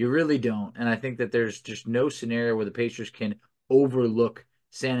 You really don't. And I think that there's just no scenario where the Pacers can overlook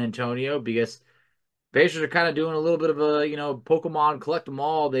San Antonio, because Pacers are kind of doing a little bit of a, Pokemon collect them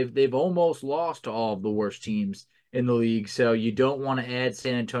all. They've almost lost to all of the worst teams in the league. So you don't want to add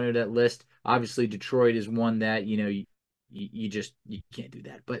San Antonio to that list. Obviously, Detroit is one that, you can't do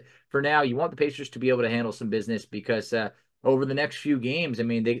that. But for now, you want the Pacers to be able to handle some business, because over the next few games, I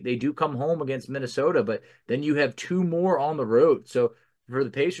mean, they do come home against Minnesota, but then you have 2 more on the road. So for the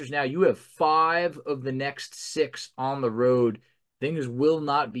Pacers now, you have 5 of the next 6 on the road. Things will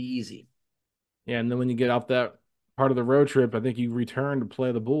not be easy. Yeah, and then when you get off that part of the road trip, I think you return to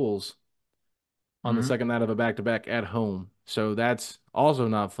play the Bulls on the second night of a back-to-back at home. So that's also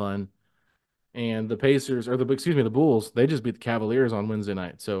not fun. And the the Bulls, they just beat the Cavaliers on Wednesday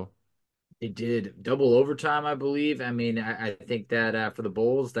night. So they did double overtime, I believe. I mean, I think that for the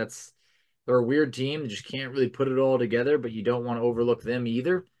Bulls, they're a weird team. They just can't really put it all together, but you don't want to overlook them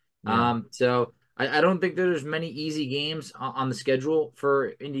either. Yeah. So I don't think there's many easy games on the schedule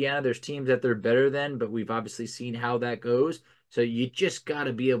for Indiana. There's teams that they're better than, but we've obviously seen how that goes. So you just got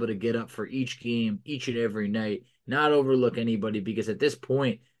to be able to get up for each game, each and every night, not overlook anybody, because at this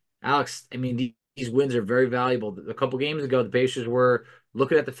point, Alex, I mean, these wins are very valuable. A couple games ago, the Pacers were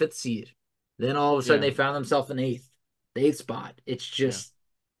looking at the 5th seed. Then all of a sudden, they found themselves in the 8th spot. It's just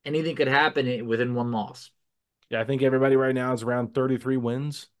anything could happen within one loss. Yeah, I think everybody right now is around 33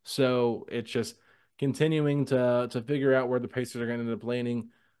 wins. So it's just continuing to figure out where the Pacers are going to end up landing.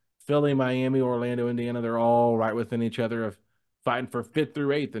 Philly, Miami, Orlando, Indiana, they're all right within each other of fighting for 5th through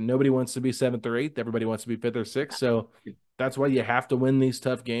 8th. And nobody wants to be 7th or 8th. Everybody wants to be 5th or 6th. So that's why you have to win these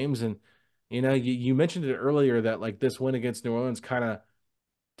tough games. And, you mentioned it earlier that like this win against New Orleans kind of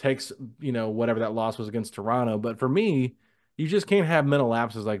takes, whatever that loss was against Toronto. But for me, you just can't have mental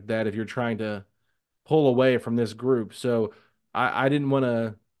lapses like that if you're trying to pull away from this group. So I didn't want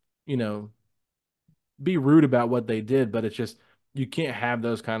to, be rude about what they did, but it's just, you can't have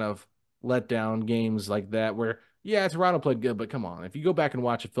those kind of letdown games like that where, Toronto played good, but come on, if you go back and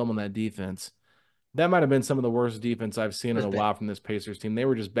watch a film on that defense, that might have been some of the worst defense I've seen in a while from this Pacers team. They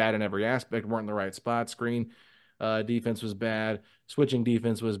were just bad in every aspect, weren't in the right spot. Screen defense was bad. Switching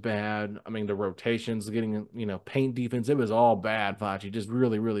defense was bad. I mean, the rotations, getting, paint defense, it was all bad, Facci, just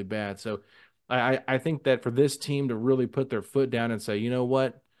really, really bad. So I think that for this team to really put their foot down and say, you know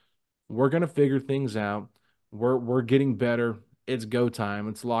what, we're going to figure things out. We're getting better. It's go time.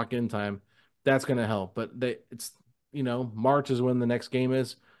 It's lock-in time. that's going to help. But March is when the next game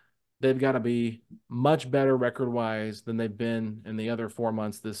is. They've got to be much better record-wise than they've been in the other 4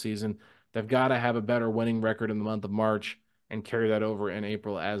 months this season. They've got to have a better winning record in the month of March and carry that over in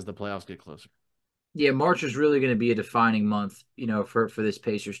April as the playoffs get closer. Yeah, March is really going to be a defining month, for this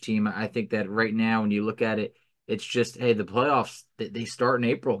Pacers team. I think that right now, when you look at it, it's just, hey, the playoffs, they start in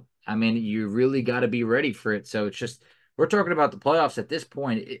April. I mean, you really got to be ready for it. So it's just, we're talking about the playoffs at this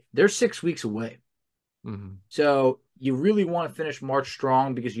point. They're 6 weeks away. Mm-hmm. So you really want to finish March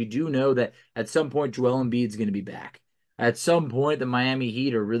strong because you do know that at some point Joel Embiid's going to be back. At some point, the Miami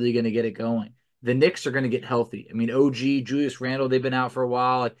Heat are really going to get it going. The Knicks are going to get healthy. I mean, OG, Julius Randle, they've been out for a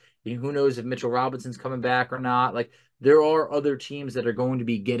while. Like, who knows if Mitchell Robinson's coming back or not? Like, there are other teams that are going to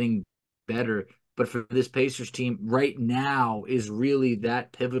be getting better. But for this Pacers team, right now is really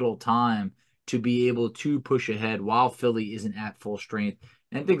that pivotal time to be able to push ahead while Philly isn't at full strength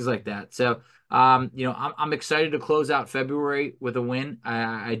and things like that. So, I'm excited to close out February with a win.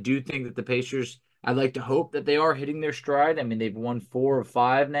 I do think that the Pacers, I'd like to hope that they are hitting their stride. I mean, they've won 4 of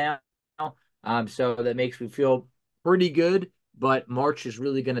 5 now. So that makes me feel pretty good. But March is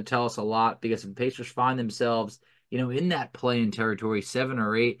really going to tell us a lot because if the Pacers find themselves, in that play-in territory, 7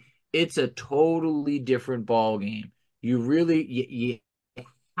 or 8, it's a totally different ball game. You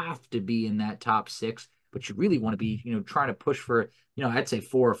have to be in that top 6, but you really want to be, trying to push for, I'd say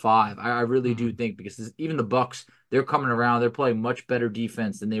 4 or 5. I really do think because even the Bucks, they're coming around. They're playing much better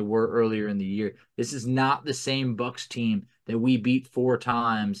defense than they were earlier in the year. This is not the same Bucks team that we beat 4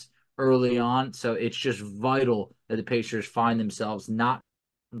 times early on. So it's just vital that the Pacers find themselves not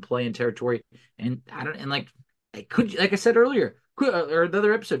in play-in territory. And like I said earlier, or the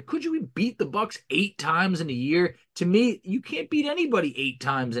other episode, could you beat the Bucks 8 times in a year? To me, you can't beat anybody 8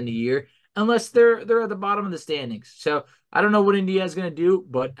 times in a year unless they're at the bottom of the standings. So I don't know what Indiana's going to do,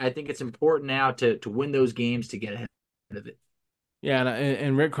 but I think it's important now to win those games to get ahead of it. Yeah,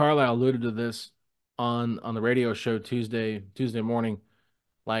 and Rick Carlisle alluded to this on the radio show Tuesday morning.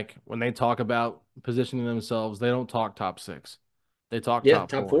 Like when they talk about positioning themselves, they don't talk top 6. They talk top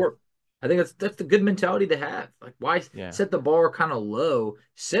 4. I think that's the good mentality to have. Like, why set the bar kind of low?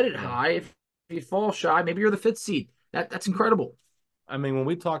 Set it high. If you fall shy, maybe you're the 5th seed. That's incredible. I mean, when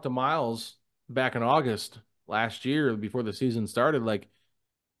we talked to Miles back in August last year, before the season started, like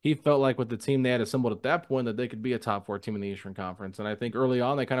he felt like with the team they had assembled at that point that they could be a top 4 team in the Eastern Conference. And I think early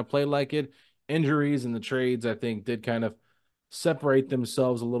on they kind of played like it. Injuries and the trades, I think, did kind of separate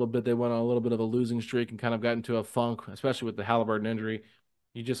themselves a little bit. They went on a little bit of a losing streak and kind of got into a funk, especially with the Haliburton injury.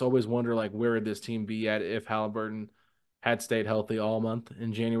 You just always wonder, like, where would this team be at if Haliburton had stayed healthy all month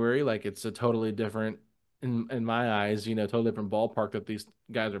in January? Like, it's a totally different, in my eyes, totally different ballpark that these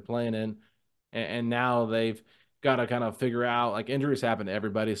guys are playing in. And now they've got to kind of figure out, like, injuries happen to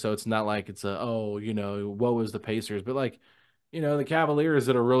everybody, so it's not like it's woe is the Pacers. But, like, the Cavaliers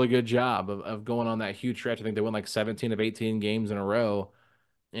did a really good job of going on that huge stretch. I think they won like 17 of 18 games in a row.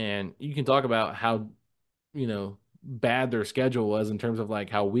 And you can talk about how, bad their schedule was in terms of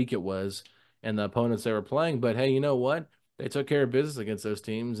like how weak it was and the opponents they were playing. But hey, you know what? They took care of business against those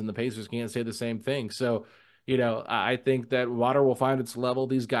teams, and the Pacers can't say the same thing. So, I think that water will find its level.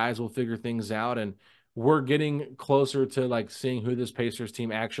 These guys will figure things out, and we're getting closer to like seeing who this Pacers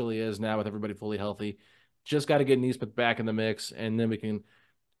team actually is now with everybody fully healthy. Just got to get Nesmith back in the mix, and then we can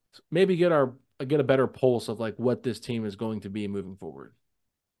maybe get a better pulse of like what this team is going to be moving forward.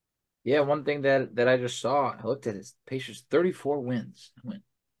 Yeah, one thing that I just saw, I looked at it, Pacers 34 wins. I went,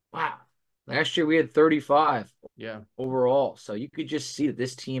 wow. Last year we had 35 overall. So you could just see that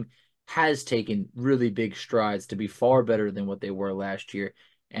this team has taken really big strides to be far better than what they were last year.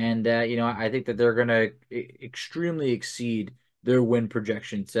 And, I think that they're going to extremely exceed their win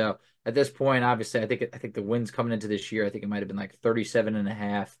projection. So at this point, obviously, I think the wins coming into this year, I think it might have been like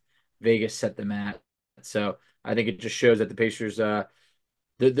 37.5. Vegas set them at. So I think it just shows that the Pacers,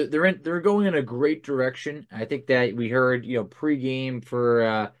 they're going in a great direction. I think that we heard, pregame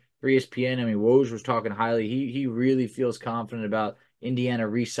for ESPN. I mean, Woj was talking highly. He really feels confident about Indiana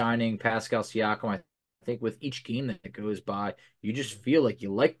re-signing Pascal Siakam. I think with each game that goes by, you just feel like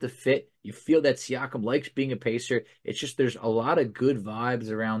you like the fit. You feel that Siakam likes being a Pacer. It's just there's a lot of good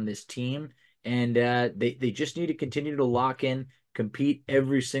vibes around this team, and they just need to continue to lock in, compete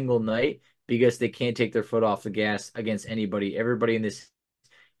every single night because they can't take their foot off the gas against anybody. Everybody in this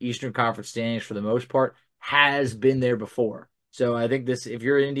Eastern Conference standings, for the most part, has been there before. So I think if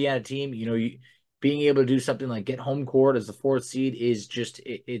you're an Indiana team, being able to do something like get home court as the 4th seed is just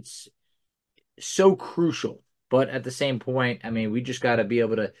it's so crucial. But at the same point, I mean, we just got to be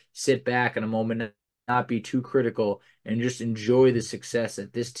able to sit back in a moment not be too critical and just enjoy the success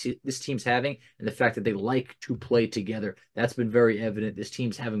that this team's having and the fact that they like to play together. That's been very evident. This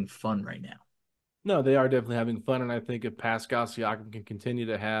team's having fun right now. No, they are definitely having fun, and I think if Pascal Siakam can continue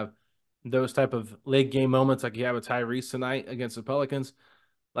to have those type of late game moments like he had with Tyrese tonight against the Pelicans,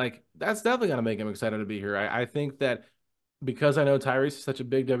 like that's definitely going to make him excited to be here. I think that because I know Tyrese is such a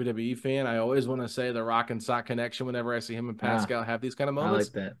big WWE fan, I always want to say the Rock and Sock connection whenever I see him and Pascal have these kind of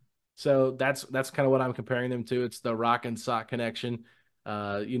moments. I like that. So that's kind of what I'm comparing them to. It's the Rock and Sock connection.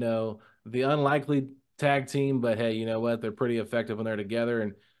 The unlikely tag team, but hey, you know what? They're pretty effective when they're together.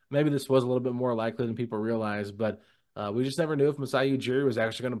 And maybe this was a little bit more likely than people realize, but we just never knew if Masai Ujiri was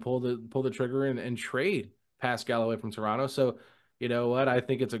actually going to pull the trigger and trade Pascal away from Toronto. So you know what? I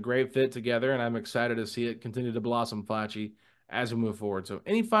think it's a great fit together, and I'm excited to see it continue to blossom, Facci, as we move forward. So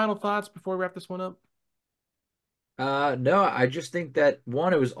any final thoughts before we wrap this one up? No, I just think that,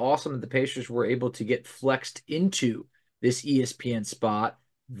 one, it was awesome that the Pacers were able to get flexed into this ESPN spot.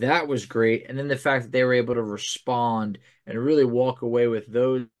 That was great. And then the fact that they were able to respond and really walk away with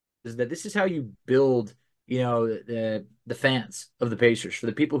those, is that this is how you build, the fans of the Pacers. For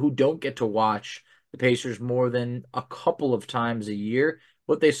the people who don't get to watch the Pacers more than a couple of times a year,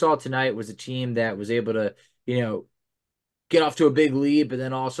 what they saw tonight was a team that was able to, get off to a big lead, but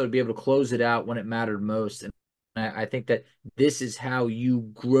then also to be able to close it out when it mattered most. And I think that this is how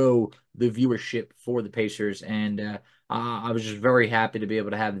you grow the viewership for the Pacers. And I was just very happy to be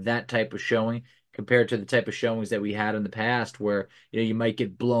able to have that type of showing compared to the type of showings that we had in the past where, you might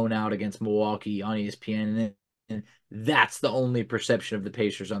get blown out against Milwaukee on ESPN. And that's the only perception of the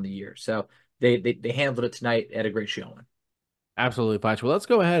Pacers on the year. So they handled it tonight at a great showing. Absolutely, Facci. Well, let's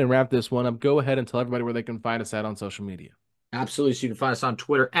go ahead and wrap this one up. Go ahead and tell everybody where they can find us at on social media. Absolutely. So you can find us on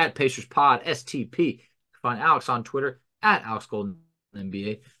Twitter at PacersPod, STP. You can find Alex on Twitter at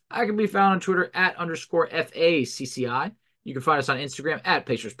AlexGoldenNBA. I can be found on Twitter at _FACCI. You can find us on Instagram at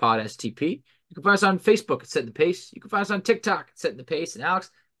PacersPod, STP. You can find us on Facebook at Setting the Pace. You can find us on TikTok at Setting the Pace. And Alex,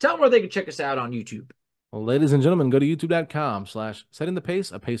 tell them where they can check us out on YouTube. Well, ladies and gentlemen, go to youtube.com/Setting the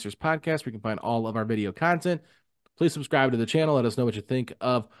Pace, a Pacers podcast, where you can find all of our video content. Please subscribe to the channel. Let us know what you think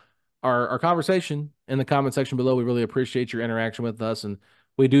of our conversation in the comment section below. We really appreciate your interaction with us, and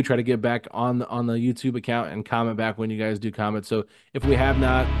we do try to get back on the YouTube account and comment back when you guys do comment. So if we have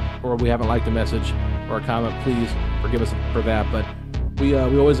not, or we haven't liked a message or a comment, please forgive us for that. But we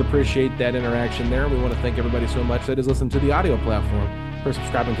always appreciate that interaction there. We want to thank everybody so much that is listening to the audio platform for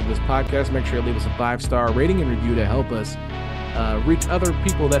subscribing to this podcast. Make sure you leave us a 5-star rating and review to help us reach other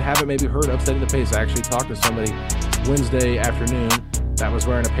people that haven't maybe heard of Setting the Pace. I actually talked to somebody Wednesday afternoon that was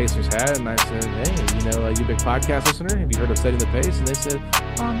wearing a Pacers hat, and I said, hey, you big podcast listener? Have you heard of Setting the Pace? And they said,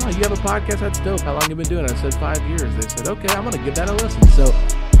 oh, no, you have a podcast? That's dope. How long have you been doing it? I said, 5 years. They said, okay, I'm going to give that a listen. So,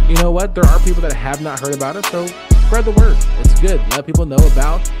 you know what? There are people that have not heard about it, so spread the word. It's good. Let people know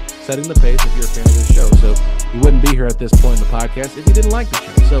about Setting the Pace if you're a fan of this show. So you wouldn't be here at this point in the podcast if you didn't like the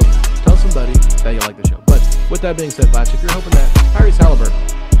show. So tell somebody that you like the show. But with that being said, Facci, if you're hoping that Tyrese Haliburton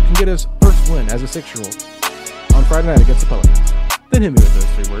can get his first win as a 6-year-old on Friday night against the Pelicans, then hit me with those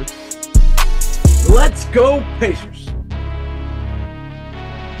 3 words. Let's go, Pacers!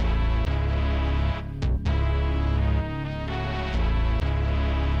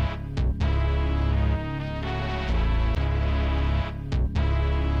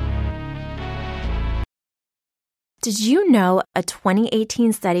 Did you know a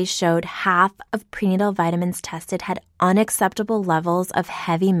 2018 study showed half of prenatal vitamins tested had unacceptable levels of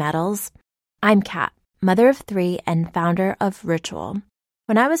heavy metals? I'm Kat, mother of 3 and founder of Ritual.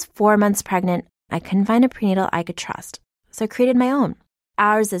 When I was 4 months pregnant, I couldn't find a prenatal I could trust, so I created my own.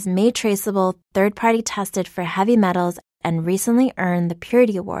 Ours is made traceable, third-party tested for heavy metals, and recently earned the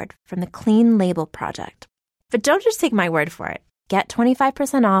Purity Award from the Clean Label Project. But don't just take my word for it. Get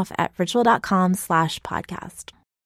 25% off at ritual.com/podcast.